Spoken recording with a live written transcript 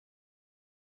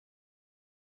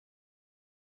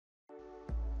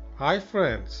Hi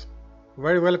friends,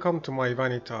 very welcome to my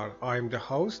Vanitar. I'm the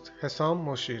host Hesam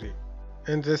Moshiri.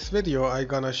 In this video I'm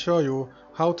gonna show you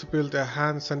how to build a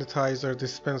hand sanitizer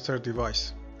dispenser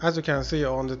device. As you can see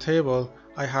on the table,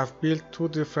 I have built two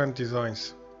different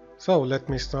designs. So let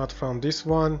me start from this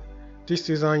one. This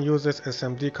design uses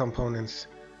SMD components.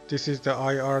 This is the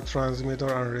IR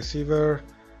transmitter and receiver.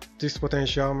 This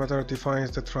potentiometer defines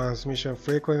the transmission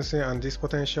frequency and this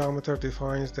potentiometer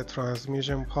defines the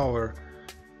transmission power.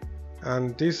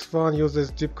 And this one uses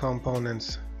DIP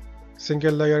components.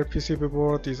 Single layer PCB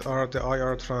board, these are the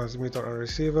IR transmitter and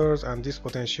receivers, and this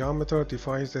potentiometer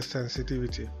defines the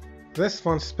sensitivity. This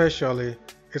one especially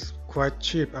is quite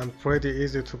cheap and pretty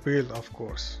easy to build, of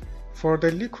course. For the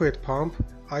liquid pump,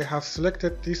 I have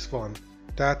selected this one.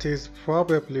 That is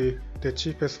probably the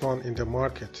cheapest one in the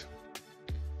market.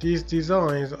 These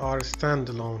designs are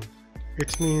standalone.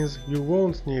 It means you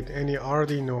won't need any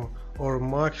Arduino or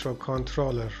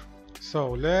microcontroller.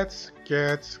 So let's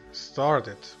get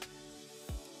started.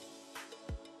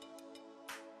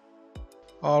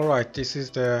 Alright, this is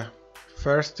the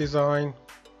first design.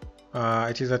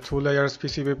 It is a 2 layers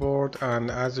PCB board,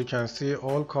 and as you can see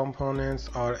all components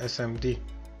are SMD.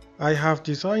 I have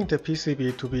designed the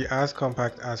PCB to be as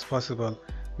compact as possible.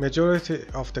 Majority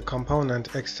of the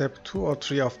components except 2 or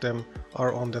 3 of them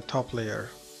are on the top layer.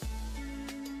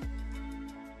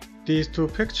 These two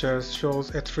pictures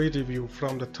shows a 3D view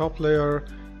from the top layer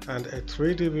and a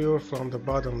 3D view from the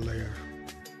bottom layer.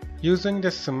 Using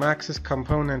the Smax's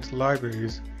component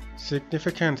libraries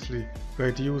significantly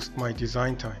reduced my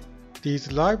design time.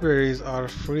 These libraries are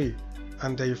free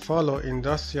and they follow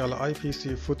industrial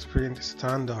IPC footprint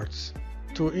standards.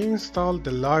 To install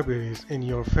the libraries in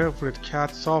your favorite CAD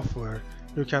software,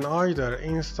 you can either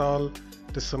install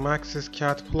the Smax's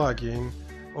CAD plugin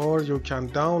or you can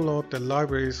download the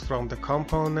libraries from the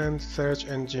component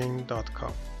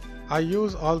searchengine.com. I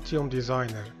use Altium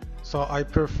Designer, so I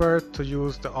prefer to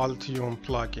use the Altium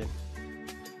plugin.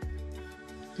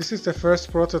 This is the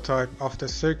first prototype of the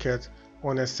circuit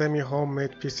on a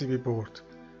semi-homemade PCB board.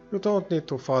 You don't need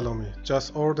to follow me,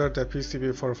 just order the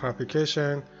PCB for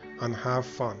fabrication and have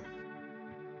fun.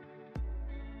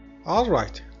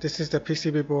 Alright, this is the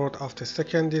PCB board of the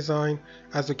second design.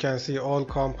 As you can see all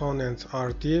components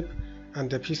are deep and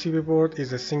the PCB board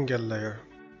is a single layer.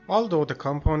 Although the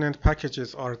component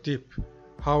packages are deep,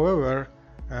 however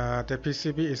the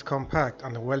PCB is compact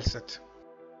and well set.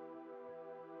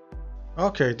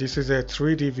 Okay, this is a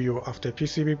 3D view of the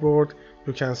PCB board.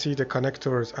 You can see the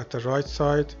connectors at the right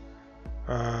side,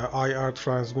 IR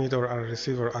transmitter and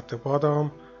receiver at the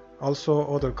bottom. Also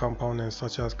other components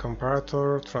such as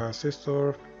comparator,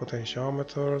 transistor,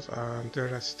 potentiometers and the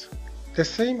rest. The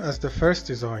same as the first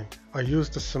design, I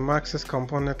used the Smax's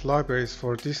component libraries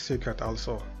for this circuit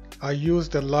also. I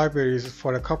used the libraries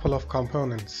for a couple of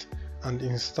components and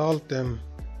installed them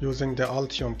using the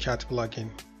Altium CAD plugin.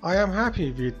 I am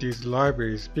happy with these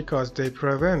libraries because they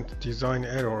prevent design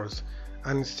errors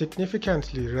and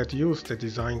significantly reduce the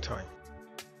design time.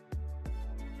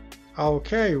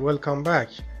 Okay, welcome back.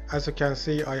 As you can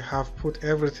see, I have put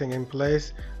everything in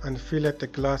place and filled the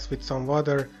glass with some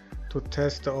water to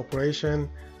test the operation.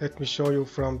 Let me show you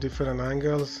from different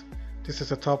angles. This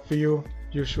is a top view.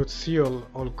 You should seal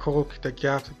or caulk the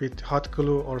gap with hot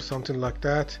glue or something like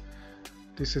that.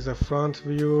 This is a front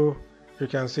view. You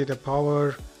can see the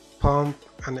power, pump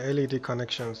and LED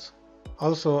connections.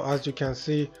 Also, as you can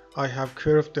see, I have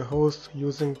curved the hose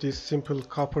using this simple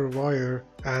copper wire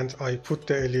and I put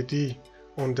the LED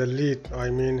on the lid, I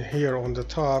mean here on the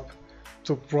top,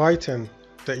 to brighten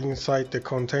the inside the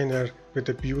container with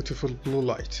a beautiful blue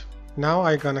light. Now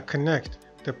I'm gonna connect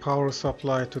the power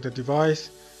supply to the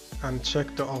device and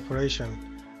check the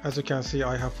operation. As you can see,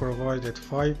 I have provided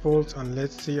 5 volts and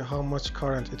let's see how much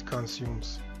current it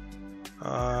consumes.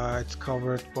 It's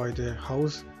covered by the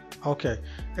hose. Okay,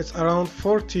 it's around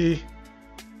 40,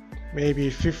 maybe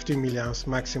 50 milliamps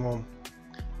maximum.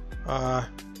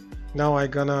 Now I'm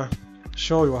gonna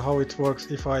show you how it works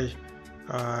if I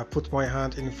put my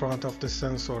hand in front of the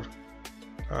sensor.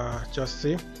 Just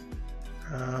see.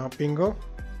 Bingo.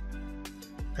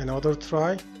 Another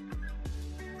try.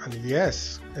 And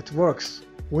yes, it works.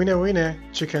 Winner winner,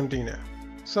 chicken dinner.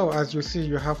 So as you see,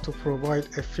 you have to provide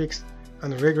a fixed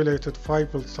and regulated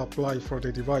 5 volt supply for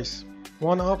the device.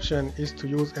 One option is to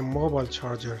use a mobile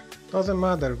charger. Doesn't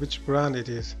matter which brand it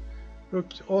is.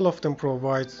 Look, all of them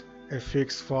provide a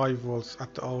fixed 5 volts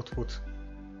at the output.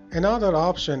 Another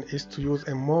option is to use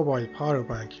a mobile power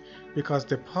bank because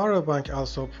the power bank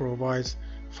also provides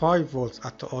 5 volts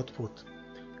at the output.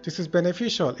 This is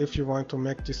beneficial if you want to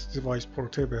make this device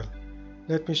portable.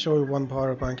 Let me show you one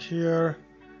power bank here.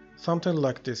 something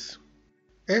like this.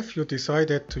 If you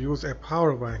decided to use a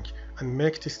power bank and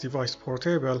make this device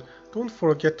portable, don't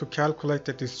forget to calculate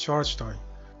the discharge time.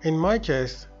 In my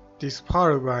case, this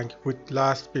power bank would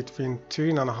last between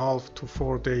 3.5 to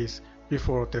 4 days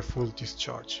before the full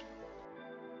discharge.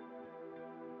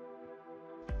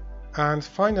 And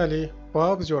finally,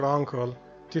 Bob's your uncle.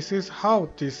 This is how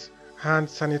this hand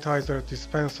sanitizer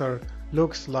dispenser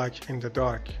looks like in the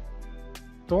dark.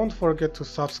 Don't forget to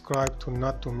subscribe to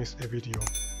not to miss a video.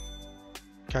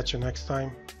 Catch you next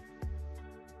time.